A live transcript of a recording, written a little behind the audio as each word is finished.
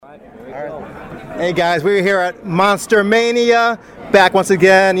Hey guys, we're here at Monster Mania, back once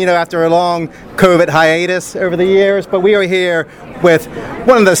again, after a long COVID hiatus over the years, but we are here with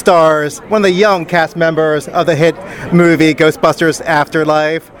one of the stars, one of the young cast members of the hit movie Ghostbusters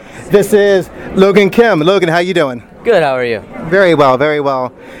Afterlife. This is Logan Kim. Logan, how you doing? Good, how are you? Very well, very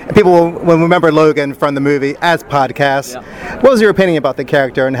well. And people will remember Logan from the movie as podcasts. Yeah. What was your opinion about the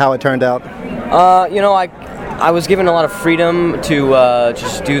character and how it turned out? I was given a lot of freedom to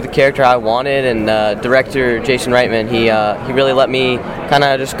just do the character I wanted, and director Jason Reitman, he really let me kind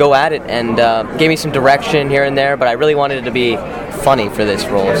of just go at it and gave me some direction here and there, but I really wanted it to be funny for this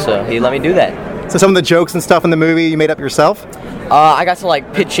role, so he let me do that. So some of the jokes and stuff in the movie you made up yourself? I got to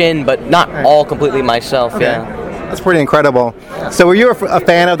pitch in, but not all completely myself, okay. Yeah. That's pretty incredible. So were you a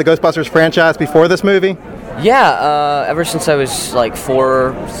fan of the Ghostbusters franchise before this movie? Yeah, ever since I was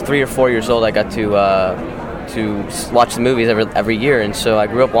 3 or 4 years old, I got to watch the movies every year, and so I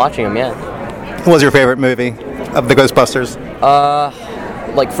grew up watching them. Yeah. What was your favorite movie of the Ghostbusters?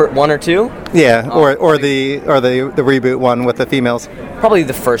 For 1 or 2? Yeah, or the reboot one with the females. Probably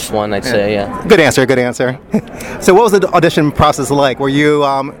the first one, I'd say. Yeah. Good answer. So, what was the audition process like? Were you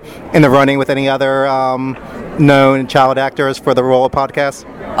in the running with any other known child actors for the role of podcast?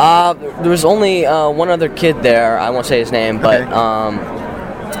 There was only one other kid there. I won't say his name, but. Okay.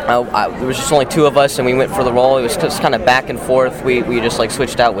 There was just only 2 of us, and we went for the role. It was just kind of back and forth. We just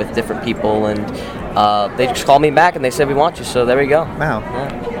switched out with different people, and they just called me back and they said, "We want you." So there we go. Wow.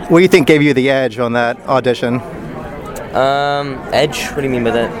 Yeah. What do you think gave you the edge on that audition? Edge? What do you mean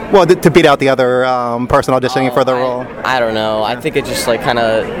by that? Well, to beat out the other person auditioning for the role. I don't know. I think it just kind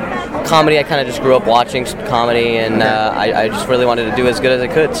of comedy. I kind of just grew up watching comedy, and I just really wanted to do as good as I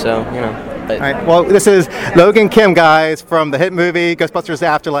could. So All right. Well, this is Logan Kim, guys, from the hit movie Ghostbusters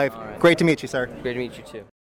Afterlife. Right. Great to meet you, sir. Great to meet you, too.